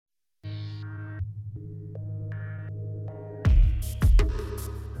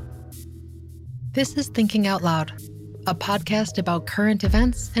This is Thinking Out Loud, a podcast about current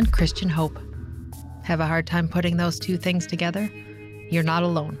events and Christian hope. Have a hard time putting those two things together? You're not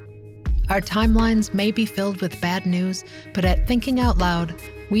alone. Our timelines may be filled with bad news, but at Thinking Out Loud,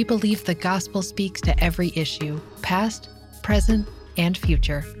 we believe the gospel speaks to every issue, past, present, and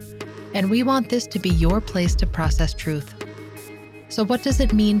future. And we want this to be your place to process truth. So what does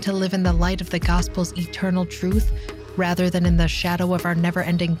it mean to live in the light of the gospel's eternal truth, rather than in the shadow of our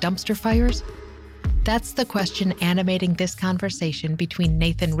never-ending dumpster fires? That's the question animating this conversation between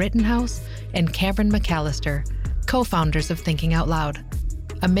Nathan Rittenhouse and Cameron McAllister, co-founders of Thinking Out Loud,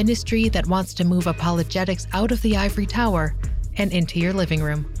 a ministry that wants to move apologetics out of the ivory tower and into your living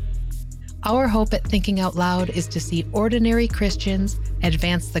room. Our hope at Thinking Out Loud is to see ordinary Christians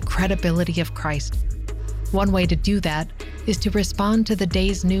advance the credibility of Christ. One way to do that is to respond to the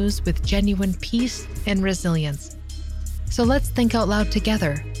day's news with genuine peace and resilience. So let's think out loud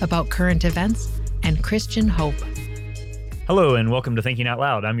together about current events and Christian hope. Hello, and welcome to Thinking Out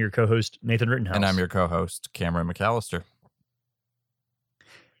Loud. I'm your co-host, Nathan Rittenhouse. And I'm your co-host, Cameron McAllister.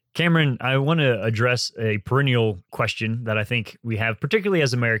 Cameron, I want to address a perennial question that I think we have, particularly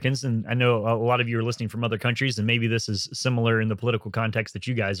as Americans, and I know a lot of you are listening from other countries, and maybe this is similar in the political context that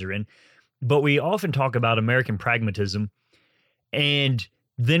you guys are in, but we often talk about American pragmatism, and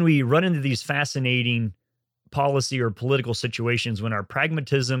then we run into these fascinating policy or political situations when our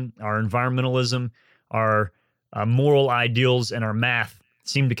pragmatism, our environmentalism, our moral ideals, and our math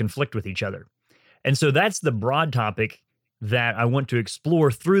seem to conflict with each other. And so that's the broad topic that I want to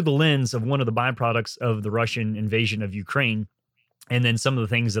explore through the lens of one of the byproducts of the Russian invasion of Ukraine, and then some of the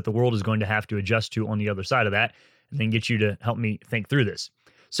things that the world is going to have to adjust to on the other side of that, and then get you to help me think through this.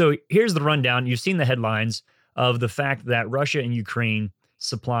 So here's the rundown. You've seen the headlines of the fact that Russia and Ukraine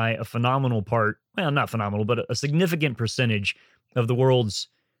supply a phenomenal part, well, not phenomenal, but a significant percentage of the world's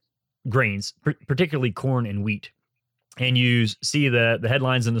grains, particularly corn and wheat. And you see the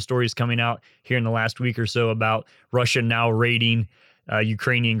headlines and the stories coming out here in the last week or so about Russia now raiding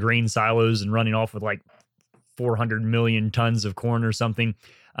Ukrainian grain silos and running off with like 400 million tons of corn or something,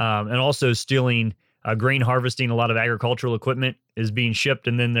 and also stealing grain harvesting. A lot of agricultural equipment is being shipped,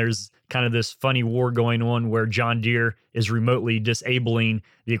 and then there's kind of this funny war going on where John Deere is remotely disabling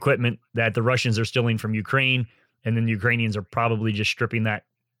the equipment that the Russians are stealing from Ukraine, and then the Ukrainians are probably just stripping that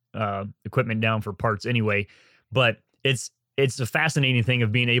equipment down for parts anyway. But it's a fascinating thing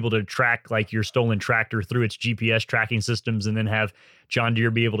of being able to track like your stolen tractor through its GPS tracking systems and then have John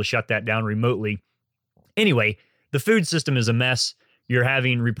Deere be able to shut that down remotely. Anyway, the food system is a mess. You're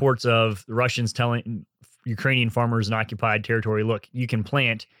having reports of the Russians telling Ukrainian farmers in occupied territory, look, you can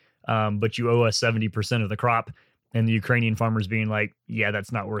plant, but you owe us 70% of the crop. And the Ukrainian farmers being like, yeah,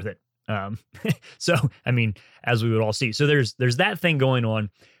 that's not worth it. So, I mean, as we would all see. So there's that thing going on.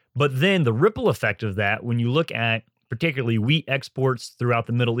 But then the ripple effect of that, when you look at particularly wheat exports throughout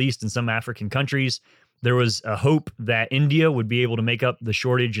the Middle East and some African countries, there was a hope that India would be able to make up the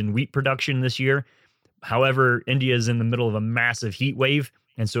shortage in wheat production this year. However, India is in the middle of a massive heat wave,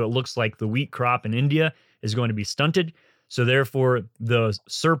 and so it looks like the wheat crop in India is going to be stunted. So therefore, the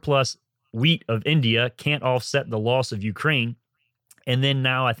surplus wheat of India can't offset the loss of Ukraine. And then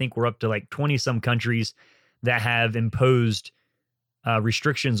now I think we're up to like 20-some countries that have imposed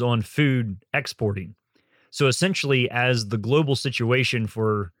restrictions on food exporting. So essentially, as the global situation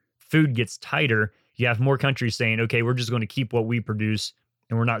for food gets tighter, you have more countries saying, okay, we're just going to keep what we produce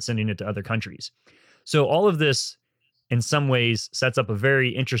and we're not sending it to other countries. So all of this, in some ways, sets up a very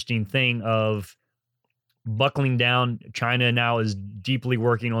interesting thing of buckling down. China now is deeply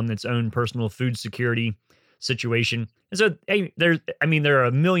working on its own personal food security situation. And so there are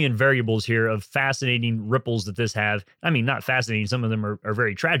a million variables here of fascinating ripples that this have. I mean, not fascinating. Some of them are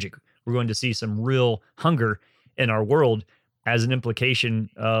very tragic. We're going to see some real hunger in our world as an implication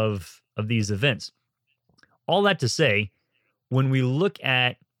of these events. All that to say, when we look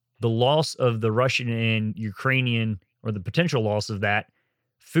at the loss of the Russian and Ukrainian, or the potential loss of that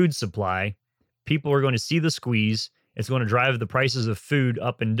food supply, people are going to see the squeeze. It's going to drive the prices of food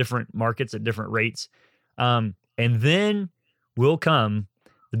up in different markets at different rates. And then will come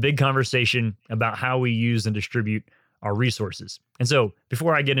the big conversation about how we use and distribute our resources. And so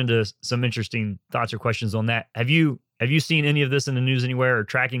before I get into some interesting thoughts or questions on that, have you seen any of this in the news anywhere, or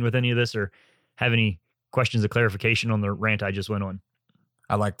tracking with any of this, or have any questions of clarification on the rant I just went on?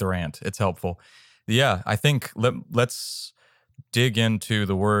 I like the rant. It's helpful. Yeah, I think let's dig into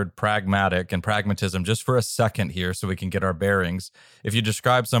the word pragmatic and pragmatism just for a second here so we can get our bearings. If you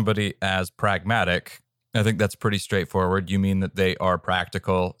describe somebody as pragmatic, I think that's pretty straightforward. You mean that they are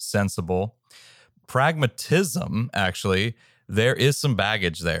practical, sensible. Pragmatism, actually, there is some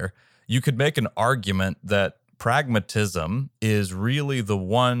baggage there. you could make an argument that pragmatism is really the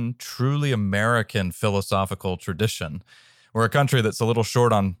one truly American philosophical tradition. We're a country that's a little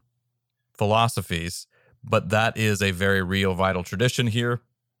short on philosophies, but that is a very real, vital tradition here.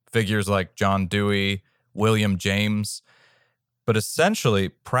 Figures like John Dewey, William James. But essentially,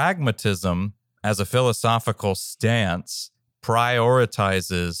 pragmatism as a philosophical stance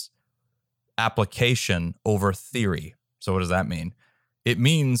prioritizes application over theory. So what does that mean? It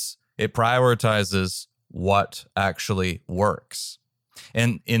means it prioritizes what actually works.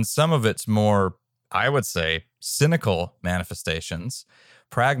 And in some of its more, I would say, cynical manifestations,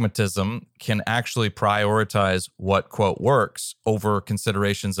 pragmatism can actually prioritize what, quote, works over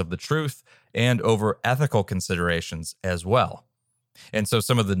considerations of the truth and over ethical considerations as well. And so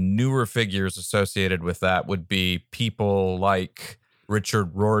some of the newer figures associated with that would be people like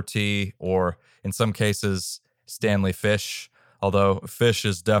Richard Rorty, or in some cases, Stanley Fish. Although Fish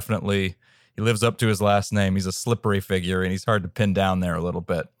is definitely, he lives up to his last name. He's a slippery figure and he's hard to pin down there a little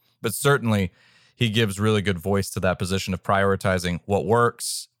bit. But certainly he gives really good voice to that position of prioritizing what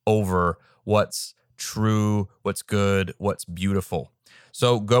works over what's true, what's good, what's beautiful.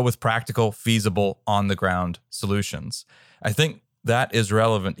 So go with practical, feasible, on-the-ground solutions. I think that is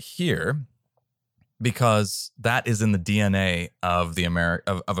relevant here because that is in the DNA of the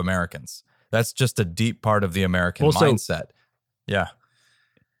of Americans. That's just a deep part of the American mindset. Yeah.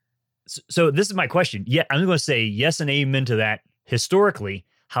 So this is my question. Yeah, I'm going to say yes and amen to that historically.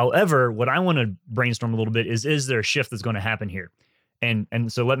 However, what I want to brainstorm a little bit is there a shift that's going to happen here? And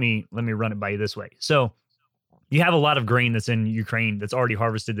so let me run it by you this way. So you have a lot of grain that's in Ukraine that's already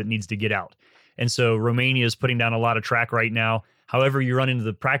harvested that needs to get out. And so Romania is putting down a lot of track right now. However, you run into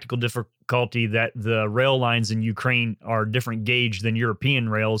the practical difficulty that the rail lines in Ukraine are different gauge than European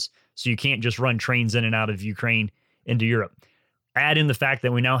rails. So you can't just run trains in and out of Ukraine into Europe. Add in the fact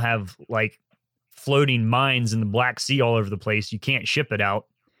that we now have like floating mines in the Black Sea all over the place. You can't ship it out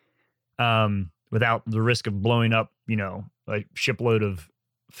without the risk of blowing up, a shipload of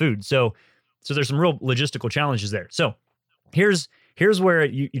food. So there's some real logistical challenges there. So here's where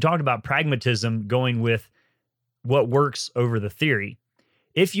you talked about pragmatism going with what works over the theory.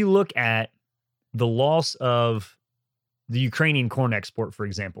 If you look at the loss of the Ukrainian corn export, for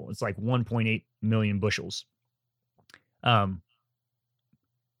example, it's like 1.8 million bushels.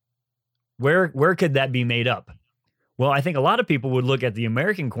 Where could that be made up? Well, I think a lot of people would look at the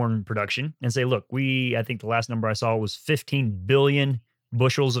American corn production and say, look, I think the last number I saw was 15 billion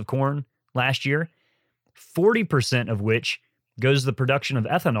bushels of corn last year, 40% of which goes to the production of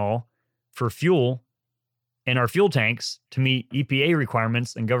ethanol for fuel in our fuel tanks to meet EPA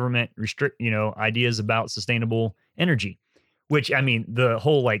requirements and government ideas about sustainable energy, which, I mean, the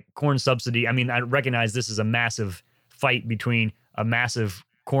whole like corn subsidy, I mean, I recognize this is a massive fight between a massive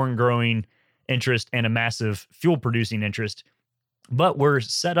corn growing interest and a massive fuel producing interest, but we're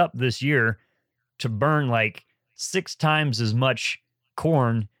set up this year to burn like 6 times as much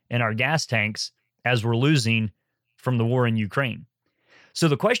corn in our gas tanks as we're losing from the war in Ukraine. So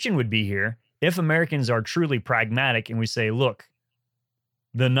the question would be here, if Americans are truly pragmatic and we say, look,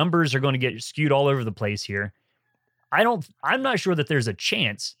 the numbers are going to get skewed all over the place here, I'm not sure that there's a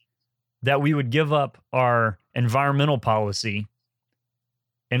chance that we would give up our environmental policy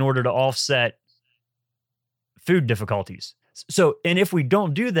in order to offset food difficulties. So, and if we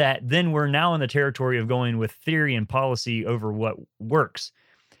don't do that, then we're now in the territory of going with theory and policy over what works.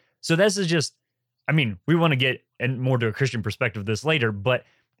 So this is just, I mean, we want to get more to a Christian perspective of this later, but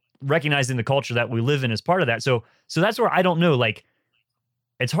recognizing the culture that we live in as part of that. So that's where I don't know, like,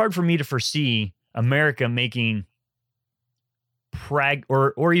 it's hard for me to foresee America making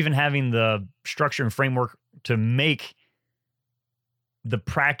or even having the structure and framework to make the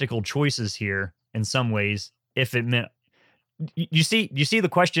practical choices here in some ways, if it meant, you see the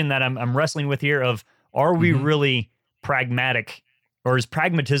question that I'm wrestling with here of, are we really pragmatic, or is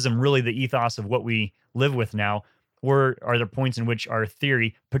pragmatism really the ethos of what we live with now? Or are there points in which our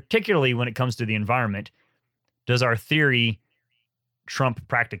theory, particularly when it comes to the environment, does our theory trump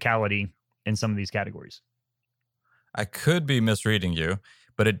practicality in some of these categories? I could be misreading you,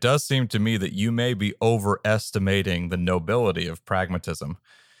 but it does seem to me that you may be overestimating the nobility of pragmatism.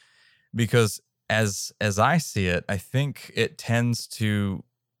 Because as I see it, I think it tends to,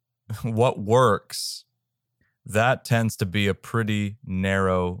 what works, that tends to be a pretty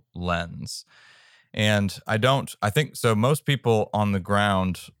narrow lens. And I think so. Most people on the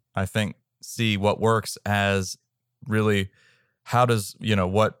ground, I think, see what works as really how does,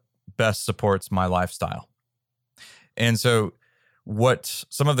 what best supports my lifestyle. And so what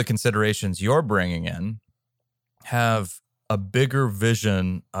some of the considerations you're bringing in have a bigger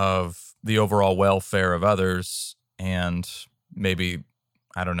vision of the overall welfare of others, and maybe,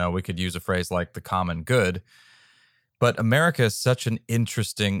 I don't know, we could use a phrase like the common good. But America is such an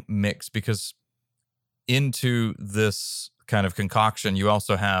interesting mix because into this kind of concoction, you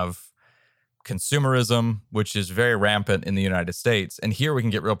also have consumerism, which is very rampant in the United States. And here we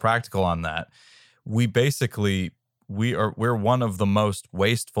can get real practical on that. We're one of the most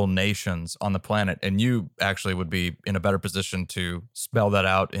wasteful nations on the planet. And you actually would be in a better position to spell that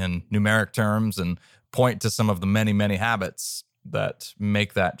out in numeric terms and point to some of the many, many habits that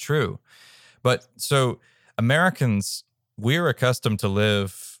make that true. But so Americans, we're accustomed to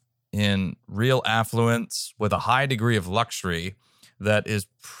live in real affluence with a high degree of luxury that is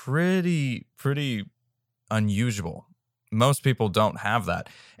pretty unusual. Most people don't have that.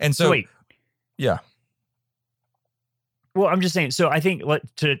 And so wait. Yeah. Well, I'm just saying, so I think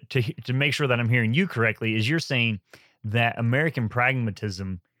to make sure that I'm hearing you correctly, is you're saying that American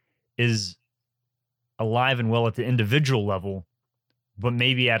pragmatism is alive and well at the individual level, but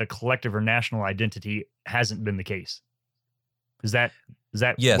maybe at a collective or national identity hasn't been the case. Is that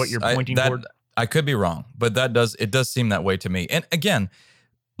yes, what you're pointing toward? I could be wrong, but it does seem that way to me. And again,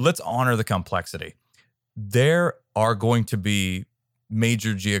 let's honor the complexity. There are going to be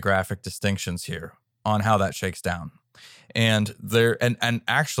major geographic distinctions here on how that shakes down. And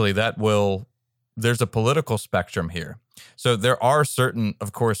actually there's a political spectrum here. So there are certain,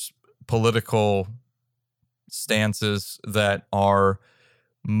 of course, political stances that are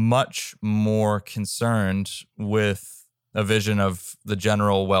much more concerned with a vision of the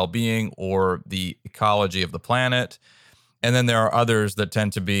general well-being or the ecology of the planet. And then there are others that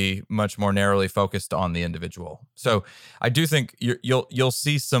tend to be much more narrowly focused on the individual. So I do think you'll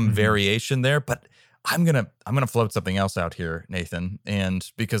see some variation there, but I'm gonna float something else out here, Nathan,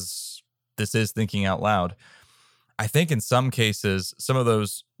 and because this is thinking out loud, I think in some cases some of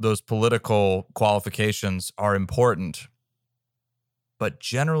those political qualifications are important. But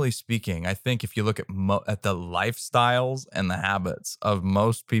generally speaking, I think if you look at the lifestyles and the habits of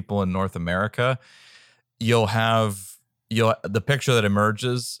most people in North America, the picture that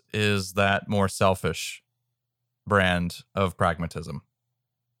emerges is that more selfish brand of pragmatism.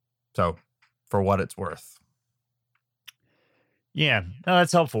 So, for what it's worth. Yeah, no,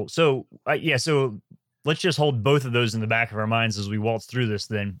 that's helpful. So, so let's just hold both of those in the back of our minds as we waltz through this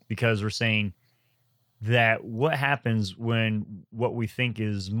then, because we're saying that what happens when what we think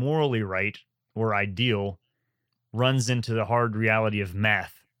is morally right or ideal runs into the hard reality of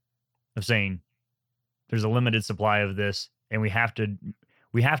math, of saying there's a limited supply of this and we have to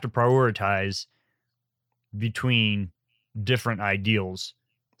prioritize between different ideals,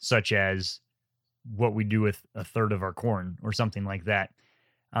 such as what we do with a third of our corn or something like that.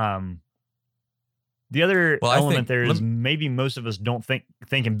 The other element there is maybe most of us don't think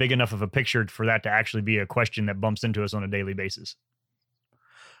in big enough of a picture for that to actually be a question that bumps into us on a daily basis.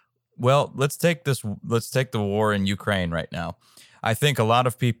 Well, let's take the war in Ukraine right now. I think a lot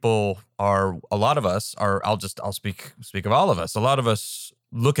of us are, I'll speak of all of us. A lot of us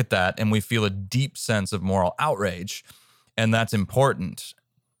look at that and we feel a deep sense of moral outrage, and that's important.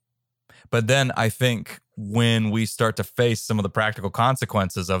 But then I think when we start to face some of the practical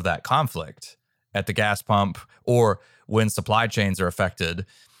consequences of that conflict at the gas pump or when supply chains are affected,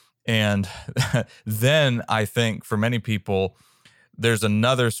 and then I think for many people, there's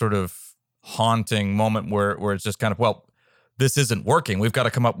another sort of haunting moment where it's just kind of, well, this isn't working.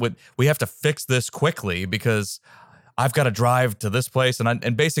 We have to fix this quickly because I've got to drive to this place.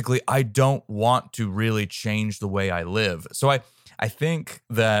 And basically I don't want to really change the way I live. So I think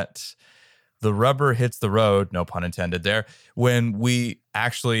that the rubber hits the road, no pun intended there, when we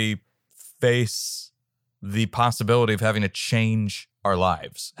actually face the possibility of having to change our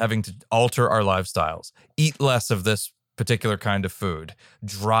lives, having to alter our lifestyles, eat less of this particular kind of food,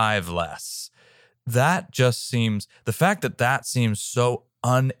 drive less. That just seems, the fact that seems so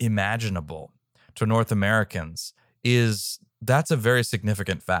unimaginable to North Americans that's a very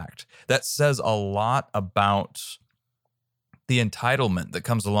significant fact. That says a lot about the entitlement that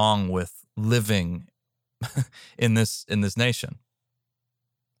comes along with living in this nation.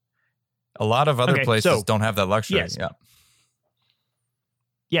 A lot of other places don't have that luxury. Yes.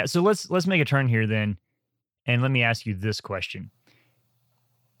 Yeah. So let's make a turn here then, and let me ask you this question.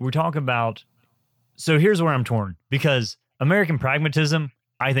 We're talking about. So here's where I'm torn, because American pragmatism,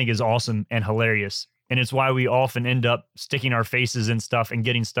 I think, is awesome and hilarious. And it's why we often end up sticking our faces in stuff and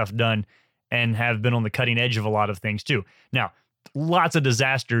getting stuff done and have been on the cutting edge of a lot of things too. Now, lots of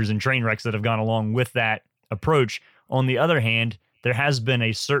disasters and train wrecks that have gone along with that approach. On the other hand, there has been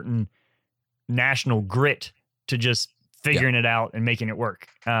a certain national grit to just figuring it out and making it work.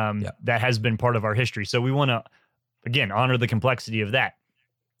 That has been part of our history. So we want to, again, honor the complexity of that.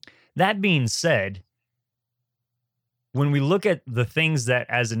 That being said, when we look at the things that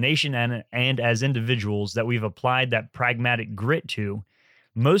as a nation and as individuals that we've applied that pragmatic grit to,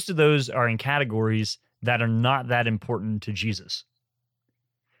 most of those are in categories that are not that important to Jesus.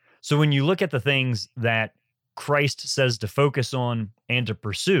 So when you look at the things that Christ says to focus on and to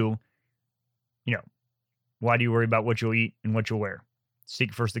pursue, why do you worry about what you'll eat and what you'll wear?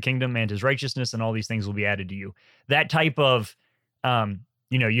 Seek first the kingdom and his righteousness, and all these things will be added to you. That type of,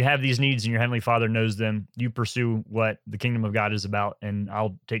 you have these needs and your heavenly Father knows them. You pursue what the kingdom of God is about, and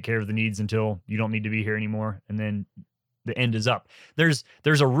I'll take care of the needs until you don't need to be here anymore. And then the end is up. There's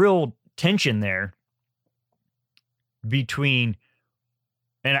a real tension there between,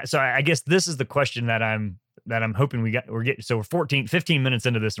 and so I guess this is the question that I'm hoping we're getting. So we're 15 minutes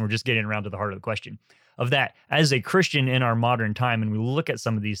into this, and we're just getting around to the heart of the question of that. As a Christian in our modern time, and we look at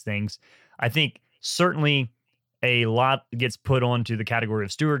some of these things, I think certainly a lot gets put onto the category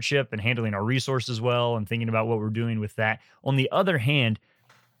of stewardship and handling our resources well and thinking about what we're doing with that. On the other hand,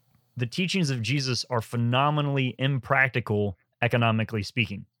 the teachings of Jesus are phenomenally impractical, economically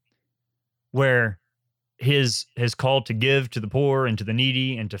speaking, where his call to give to the poor and to the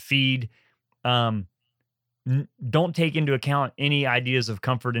needy and to feed don't take into account any ideas of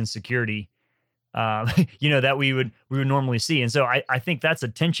comfort and security that we would normally see. And so I think that's a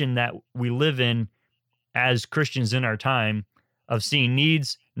tension that we live in as Christians in our time, of seeing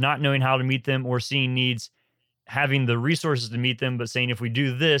needs, not knowing how to meet them, or seeing needs, having the resources to meet them, but saying, if we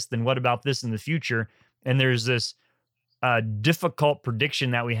do this, then what about this in the future? And there's this difficult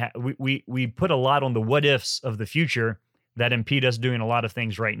prediction that we have. We put a lot on the what ifs of the future that impede us doing a lot of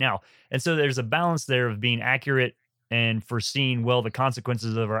things right now. And so there's a balance there of being accurate and foreseeing well the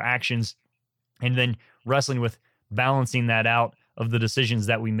consequences of our actions, and then wrestling with balancing that out of the decisions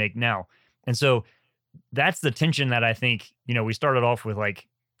that we make now. And so that's the tension that I think, we started off with like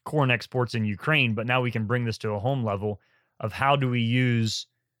corn exports in Ukraine, but now we can bring this to a home level of how do we use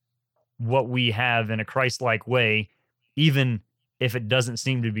what we have in a Christ-like way, even if it doesn't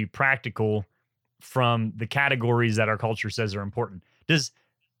seem to be practical from the categories that our culture says are important.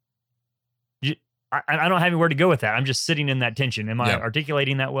 I don't have anywhere to go with that. I'm just sitting in that tension. Am I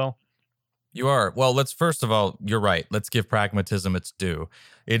articulating that well? You are. Well, first of all, you're right. Let's give pragmatism its due.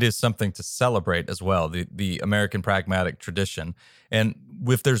 It is something to celebrate as well, the American pragmatic tradition. And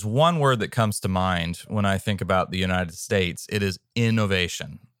if there's one word that comes to mind when I think about the United States, it is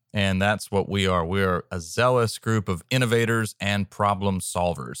innovation. And that's what we are. We are a zealous group of innovators and problem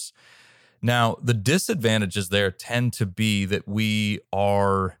solvers. Now, the disadvantages there tend to be that we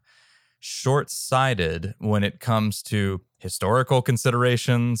are short-sighted when it comes to historical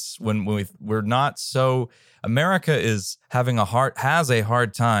considerations. When we're not so, America has a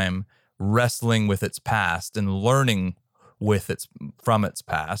hard time wrestling with its past and learning from its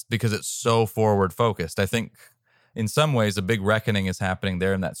past because it's so forward focused. I think in some ways a big reckoning is happening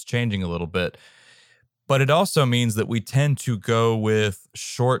there, and that's changing a little bit. But it also means that we tend to go with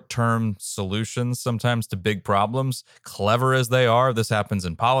short-term solutions sometimes to big problems, clever as they are. This happens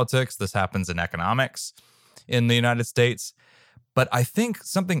in politics. This happens in economics in the United States. But I think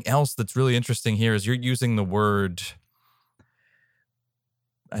something else that's really interesting here is you're using the word,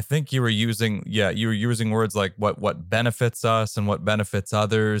 I think you were using words like what benefits us and what benefits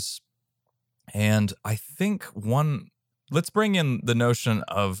others. And I think let's bring in the notion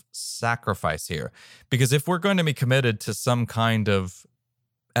of sacrifice here, because if we're going to be committed to some kind of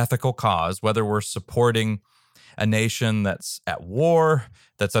ethical cause, whether we're supporting a nation that's at war,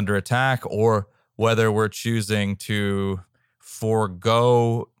 that's under attack, or whether we're choosing to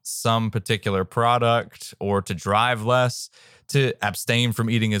forego some particular product or to drive less, to abstain from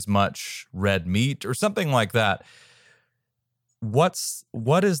eating as much red meat or something like that, what's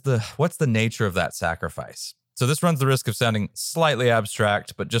the nature of that sacrifice? So this runs the risk of sounding slightly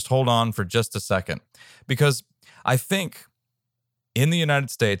abstract, but just hold on for just a second, because I think in the United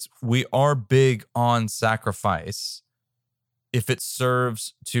States, we are big on sacrifice if it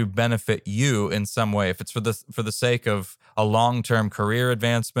serves to benefit you in some way, if it's for the sake of a long-term career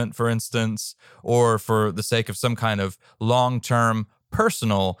advancement, for instance, or for the sake of some kind of long-term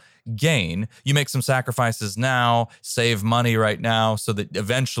personal gain. You make some sacrifices now, save money right now so that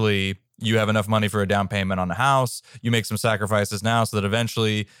eventually you have enough money for a down payment on a house. You make some sacrifices now so that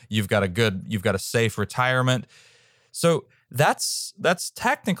eventually you've got a safe retirement. So that's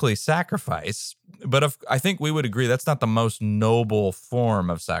technically sacrifice, but I think we would agree that's not the most noble form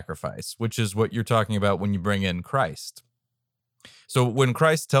of sacrifice, which is what you're talking about when you bring in Christ. So when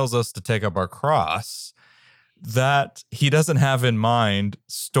Christ tells us to take up our cross, that he doesn't have in mind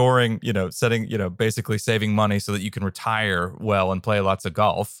storing, setting, basically saving money so that you can retire well and play lots of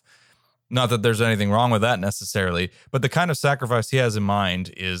golf. Not that there's anything wrong with that necessarily, but the kind of sacrifice he has in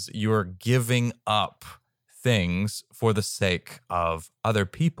mind is you're giving up things for the sake of other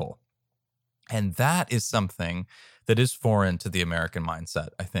people. And that is something that is foreign to the American mindset,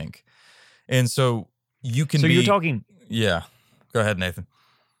 I think. And so you're talking. Yeah. Go ahead, Nathan.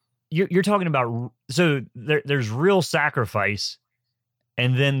 You're talking about, so there's real sacrifice,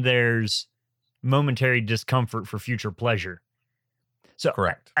 and then there's momentary discomfort for future pleasure. So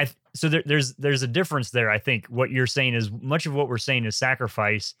correct. There's a difference there. I think what you're saying is much of what we're saying is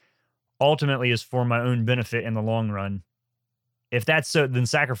sacrifice ultimately is for my own benefit in the long run. If that's so, then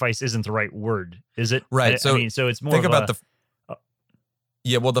sacrifice isn't the right word, is it? Right. So it's more. Think about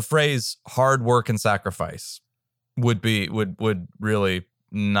the phrase "hard work and sacrifice" would really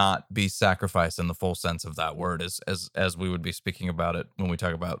not be sacrifice in the full sense of that word, as we would be speaking about it when we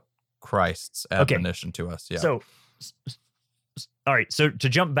talk about Christ's admonition to us. Yeah. So, all right. So to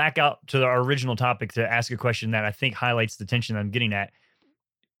jump back out to our original topic to ask a question that I think highlights the tension I'm getting at.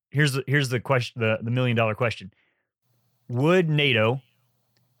 Here's the question, the $1 million question. Would NATO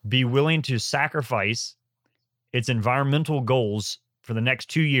be willing to sacrifice its environmental goals for the next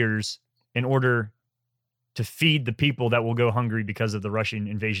 2 years in order to feed the people that will go hungry because of the Russian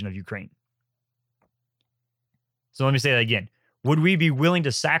invasion of Ukraine? So let me say that again. Would we be willing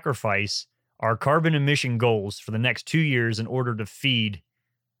to sacrifice our carbon emission goals for the next 2 years in order to feed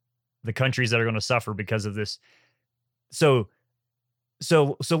the countries that are going to suffer because of this? So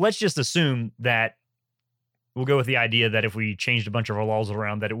let's just assume that we'll go with the idea that if we changed a bunch of our laws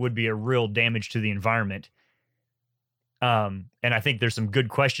around, that it would be a real damage to the environment. And I think there's some good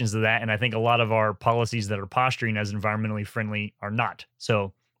questions to that. And I think a lot of our policies that are posturing as environmentally friendly are not.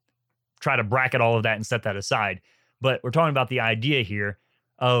 So try to bracket all of that and set that aside. But we're talking about the idea here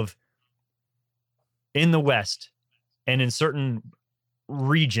of in the West and in certain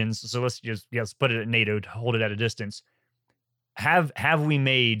regions. So let's put it at NATO to hold it at a distance. Have we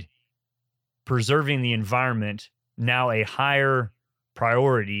made preserving the environment now a higher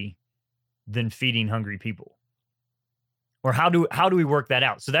priority than feeding hungry people? Or how do we work that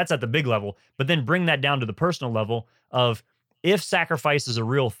out? So that's at the big level, but then bring that down to the personal level of if sacrifice is a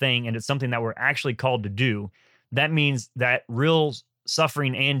real thing and it's something that we're actually called to do, that means that real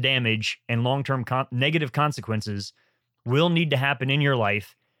suffering and damage and long-term negative consequences will need to happen in your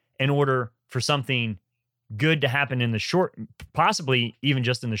life in order for something good to happen in the short, possibly even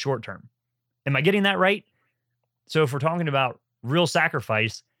just in the short term. Am I getting that right? So if we're talking about real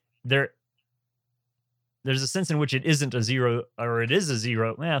sacrifice, there's a sense in which it isn't a zero, or it is a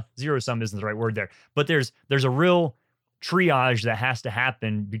zero. Well, zero sum isn't the right word there, but there's a real triage that has to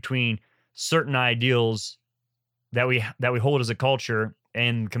happen between certain ideals that we hold as a culture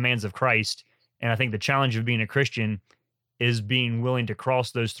and commands of Christ. And I think the challenge of being a Christian is being willing to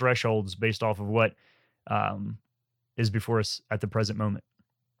cross those thresholds based off of what is before us at the present moment.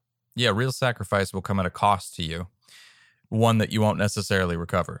 Yeah, real sacrifice will come at a cost to you, one that you won't necessarily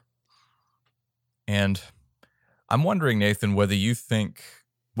recover. And I'm wondering, Nathan,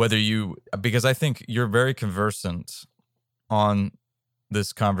 because I think you're very conversant on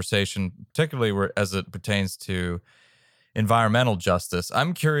this conversation, particularly as it pertains to environmental justice.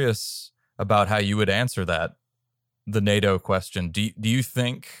 I'm curious about how you would answer the NATO question. Do you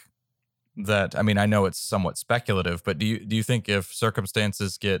think that, I mean, I know it's somewhat speculative, but do you think if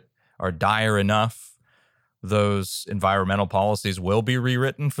circumstances are dire enough, those environmental policies will be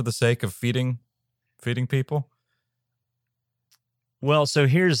rewritten for the sake of feeding people? Well, so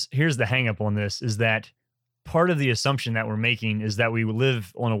here's the hang up on this, is that part of the assumption that we're making is that we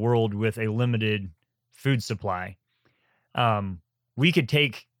live on a world with a limited food supply. We could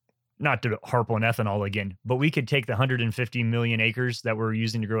take, not to harp on ethanol again, but we could take the 150 million acres that we're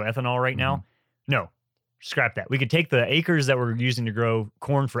using to grow ethanol right now. No, scrap that. We could take the acres that we're using to grow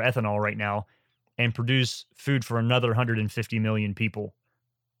corn for ethanol right now and produce food for another 150 million people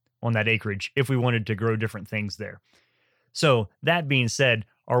on that acreage if we wanted to grow different things there. So that being said,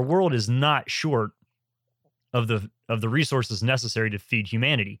 our world is not short of the resources necessary to feed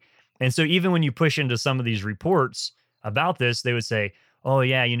humanity. And so even when you push into some of these reports about this, they would say, oh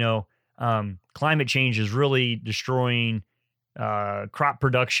yeah, climate change is really destroying crop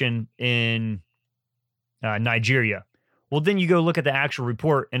production in Nigeria. Well, then you go look at the actual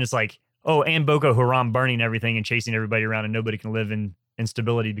report and it's like, oh, and Boko Haram burning everything and chasing everybody around, and nobody can live in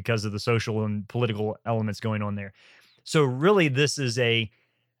instability because of the social and political elements going on there. So really,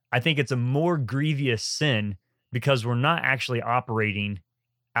 I think it's a more grievous sin because we're not actually operating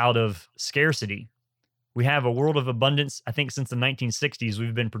out of scarcity. We have a world of abundance. I think since the 1960s,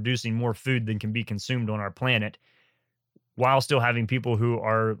 we've been producing more food than can be consumed on our planet, while still having people who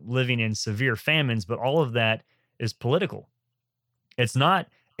are living in severe famines. But all of that is political. It's not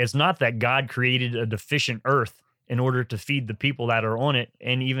that God created a deficient earth in order to feed the people that are on it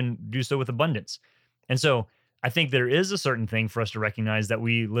and even do so with abundance. And so I think there is a certain thing for us to recognize that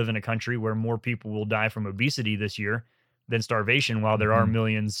we live in a country where more people will die from obesity this year than starvation, while there are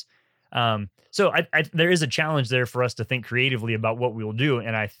millions. So there is a challenge there for us to think creatively about what we will do.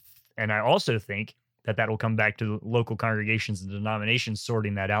 And I also think that will come back to local congregations and denominations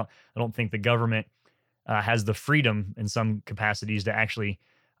sorting that out. I don't think the government has the freedom in some capacities to actually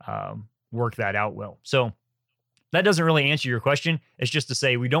work that out well. So that doesn't really answer your question. It's just to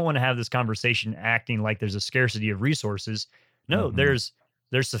say we don't want to have this conversation acting like there's a scarcity of resources. No, there's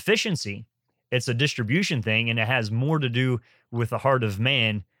sufficiency. It's a distribution thing, and it has more to do with the heart of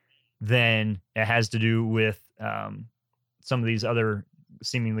man than it has to do with some of these other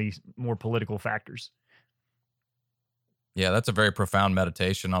seemingly more political factors. Yeah, that's a very profound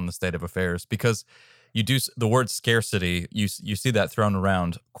meditation on the state of affairs, because you do the word scarcity, you see that thrown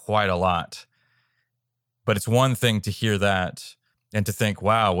around quite a lot. But it's one thing to hear that and to think,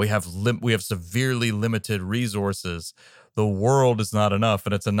 wow, we have severely limited resources. The world is not enough.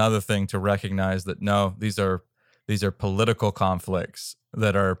 And it's another thing to recognize that no, these are political conflicts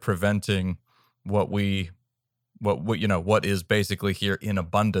that are preventing what is basically here in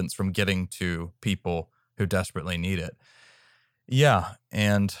abundance from getting to people who desperately need it. Yeah,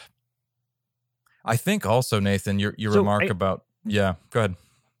 and I think also, Nathan, your remark about go ahead.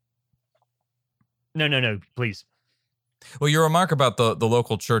 No, please. Well, your remark about the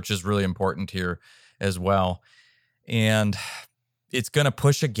local church is really important here as well. And it's going to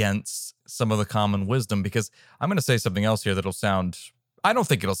push against some of the common wisdom, because I'm going to say something else here I don't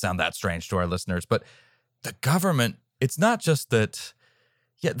think it'll sound that strange to our listeners, but the government, it's not just that,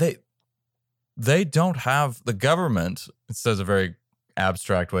 they don't have the government. It says a very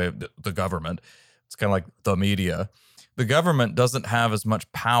abstract way of the government. It's kind of like the media. The government doesn't have as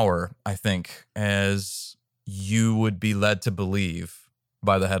much power, I think, as you would be led to believe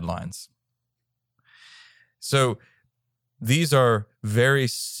by the headlines. So these are very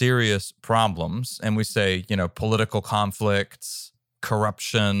serious problems. And we say, political conflicts,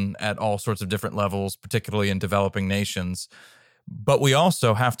 corruption at all sorts of different levels, particularly in developing nations. But we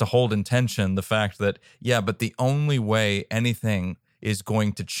also have to hold in tension the fact that, but the only way anything is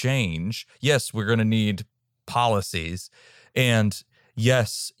going to change, yes, we're going to need policies, and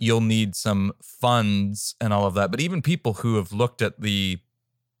yes, you'll need some funds and all of that. But even people who have looked at the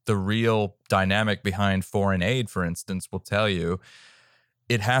real dynamic behind foreign aid, for instance, will tell you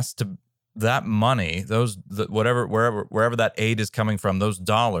it has to, that money, wherever that aid is coming from, those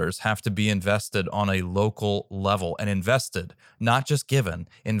dollars have to be invested on a local level, and invested, not just given,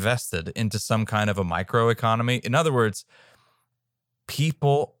 invested into some kind of a microeconomy. In other words,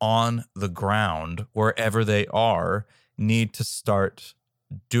 people on the ground, wherever they are, need to start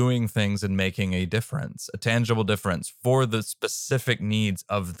doing things and making a difference, a tangible difference for the specific needs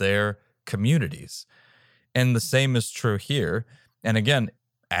of their communities. And the same is true here. And again,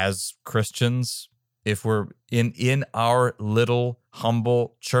 as Christians, if we're in our little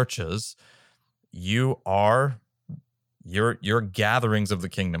humble churches, you're gatherings of the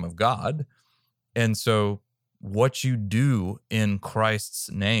kingdom of God. And so what you do in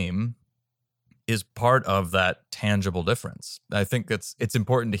Christ's name is part of that tangible difference. I think it's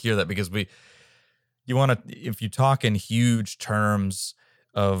important to hear that, because if you talk in huge terms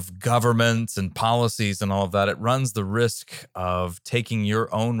of governments and policies and all of that, it runs the risk of taking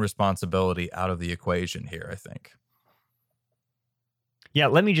your own responsibility out of the equation here, I think. Yeah,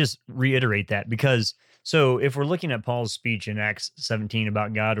 let me just reiterate that, because so if we're looking at Paul's speech in Acts 17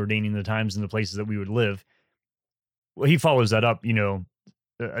 about God ordaining the times and the places that we would live, well, he follows that up,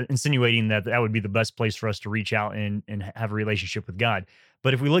 insinuating that would be the best place for us to reach out and have a relationship with God.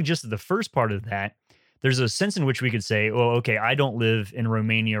 But if we look just at the first part of that, there's a sense in which we could say, well, okay, I don't live in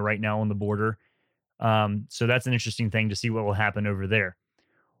Romania right now on the border. So that's an interesting thing to see what will happen over there.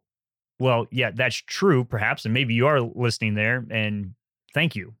 Well, yeah, that's true, perhaps. And maybe you are listening there, and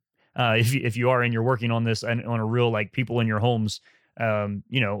thank you. If you are and you're working on this and on a real, like, people in your homes, or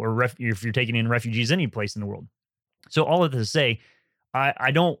if you're taking in refugees any place in the world. So all of this to say,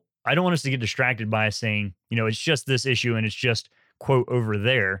 I don't want us to get distracted by saying, it's just this issue and it's just, quote, over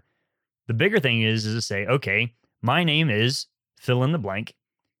there. The bigger thing is to say, okay, my name is fill in the blank,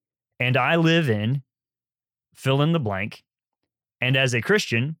 and I live in fill in the blank. And as a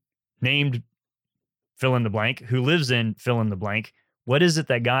Christian named fill in the blank, who lives in fill in the blank, what is it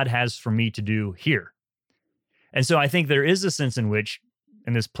that God has for me to do here? And so I think there is a sense in which,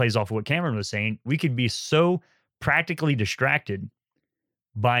 and this plays off of what Cameron was saying, we could be so practically distracted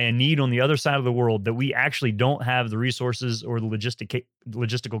by a need on the other side of the world that we actually don't have the resources or the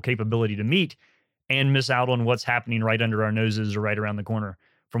logistical capability to meet, and miss out on what's happening right under our noses or right around the corner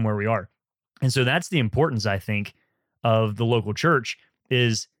from where we are. And so that's the importance, I think, of the local church.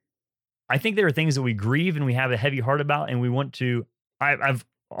 Is I think there are things that we grieve and we have a heavy heart about, and we want to. I've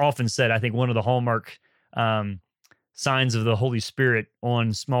often said, I think one of the hallmark signs of the Holy Spirit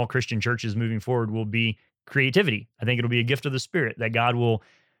on small Christian churches moving forward will be creativity. I think it'll be a gift of the Spirit that God will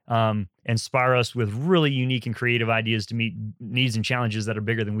inspire us with really unique and creative ideas to meet needs and challenges that are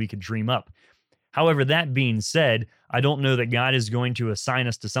bigger than we could dream up. However, that being said, I don't know that God is going to assign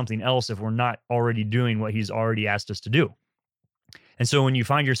us to something else if we're not already doing what he's already asked us to do. And so when you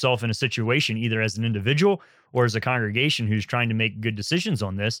find yourself in a situation, either as an individual or as a congregation who's trying to make good decisions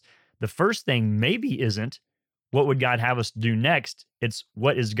on this, the first thing maybe isn't what would God have us do next? It's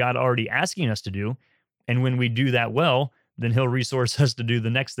what is God already asking us to do? And when we do that well, then he'll resource us to do the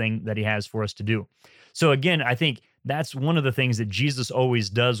next thing that he has for us to do. So again, I think that's one of the things that Jesus always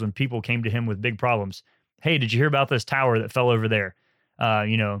does when people came to him with big problems. Hey, did you hear about this tower that fell over there?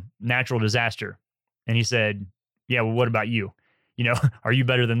 Natural disaster. And he said, yeah, well, what about you? Are you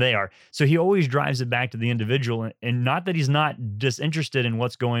better than they are? So he always drives it back to the individual, and not that he's not disinterested in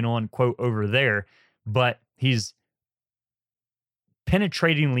what's going on, quote, over there, but he's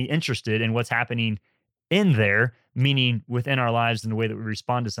penetratingly interested in what's happening in there, meaning within our lives and the way that we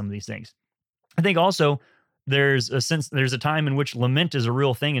respond to some of these things. I think also there's a time in which lament is a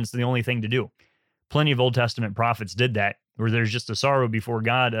real thing, and it's the only thing to do. Plenty of Old Testament prophets did that, where there's just a sorrow before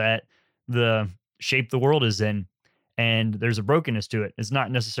God at the shape the world is in, and there's a brokenness to it. It's not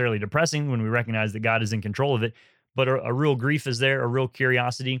necessarily depressing when we recognize that God is in control of it, but a real grief is there, a real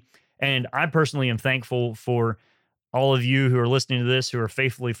curiosity. And I personally am thankful for all of you who are listening to this, who are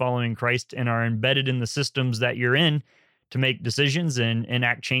faithfully following Christ and are embedded in the systems that you're in to make decisions and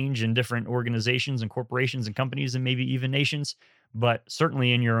enact change in different organizations and corporations and companies and maybe even nations, but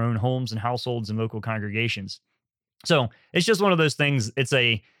certainly in your own homes and households and local congregations. So it's just one of those things. It's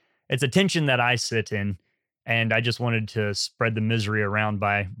a tension that I sit in, and I just wanted to spread the misery around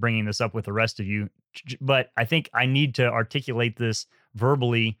by bringing this up with the rest of you. But I think I need to articulate this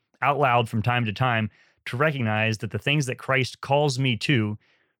verbally out loud from time to time to recognize that the things that Christ calls me to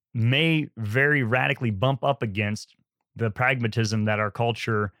may very radically bump up against the pragmatism that our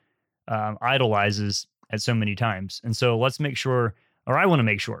culture idolizes at so many times. And so let's make sure, or I want to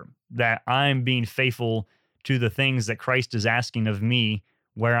make sure, that I'm being faithful to the things that Christ is asking of me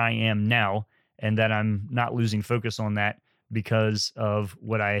where I am now, and that I'm not losing focus on that because of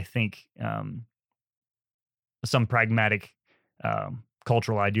what I think some pragmatic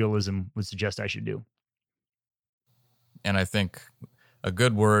cultural idealism would suggest I should do. And I think a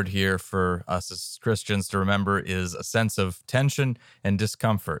good word here for us as Christians to remember is a sense of tension and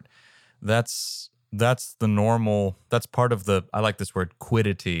discomfort. That's the normal, that's part of the, I like this word,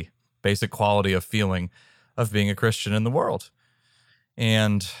 quiddity, basic quality of feeling of being a Christian in the world.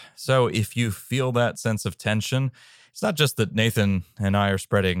 And so if you feel that sense of tension, it's not just that Nathan and I are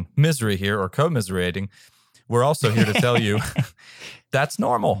spreading misery here or commiserating. We're also here to tell you that's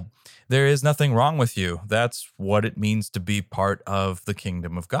normal. There is nothing wrong with you. That's what it means to be part of the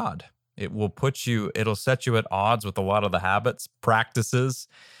kingdom of God. It'll set you at odds with a lot of the habits, practices,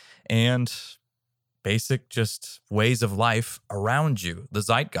 and basic just ways of life around you, the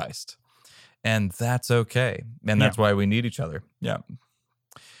zeitgeist. And that's okay. And that's why we need each other. Yeah.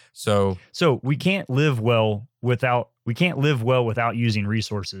 So we can't live well without using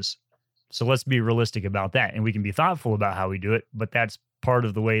resources. So let's be realistic about that. And we can be thoughtful about how we do it, but that's part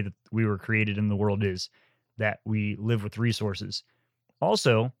of the way that we were created in the world, is that we live with resources.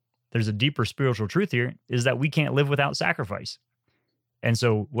 Also, there's a deeper spiritual truth here, is that we can't live without sacrifice. And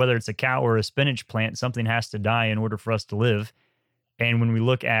so whether it's a cow or a spinach plant, something has to die in order for us to live. And when we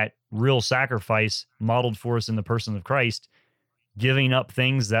look at real sacrifice modeled for us in the person of Christ, giving up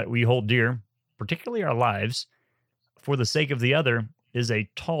things that we hold dear, particularly our lives, for the sake of the other, is a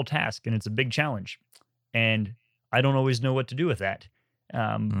tall task, and it's a big challenge. And I don't always know what to do with that.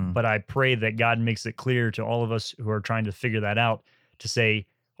 But I pray that God makes it clear to all of us who are trying to figure that out to say,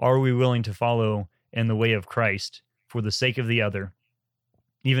 are we willing to follow in the way of Christ for the sake of the other,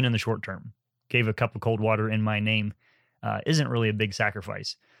 even in the short term? Gave a cup of cold water in my name isn't really a big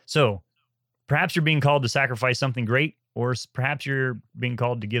sacrifice. So perhaps you're being called to sacrifice something great, or perhaps you're being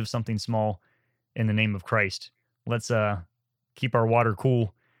called to give something small in the name of Christ. Let's keep our water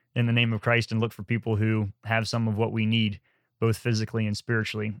cool in the name of Christ and look for people who have some of what we need, both physically and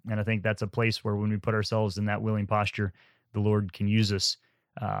spiritually. And I think that's a place where when we put ourselves in that willing posture, the Lord can use us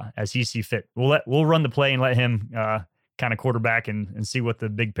as he see fit. We'll run the play and let him kind of quarterback and see what the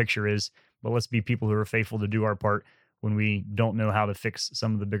big picture is. But let's be people who are faithful to do our part when we don't know how to fix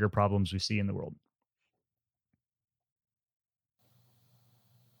some of the bigger problems we see in the world.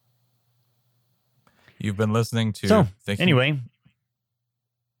 You've been listening to Anyway.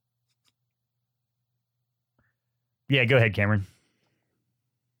 Yeah, go ahead, Cameron.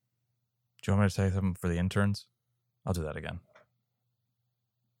 Do you want me to say something for the interns? I'll do that again.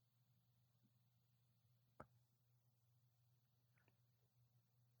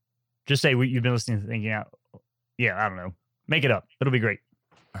 Just say you've been listening to Thinking Out. Yeah, I don't know. Make it up. It'll be great.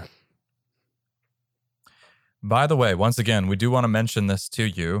 All right. By the way, once again, we do want to mention this to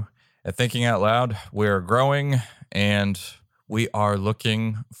you. At Thinking Out Loud, we're growing and we are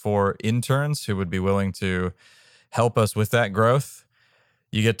looking for interns who would be willing to help us with that growth.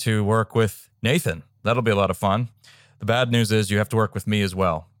 You get to work with Nathan. That'll be a lot of fun. The bad news is you have to work with me as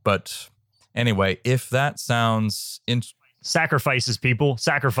well. But anyway, if that sounds sacrifices, people,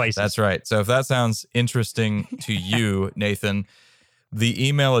 sacrifices. That's right. So if that sounds interesting to you, Nathan, the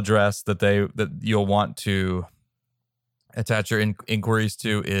email address that you'll want to attach your inquiries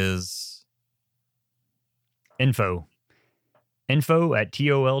to is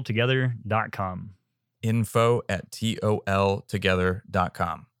info@toltogether.com.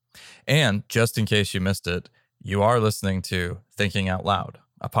 info@toltogether.com. And just in case you missed it, you are listening to Thinking Out Loud,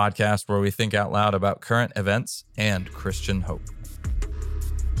 a podcast where we think out loud about current events and Christian hope.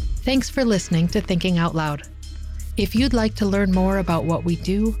 Thanks for listening to Thinking Out Loud. If you'd like to learn more about what we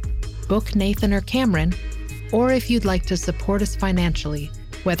do, book Nathan or Cameron, or if you'd like to support us financially,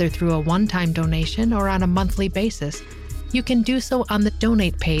 whether through a one-time donation or on a monthly basis, you can do so on the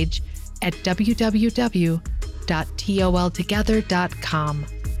donate page at www.toltogether.com.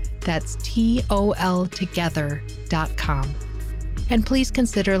 That's toltogether.com. And please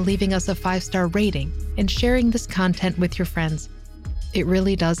consider leaving us a 5-star rating and sharing this content with your friends. It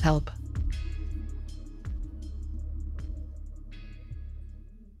really does help.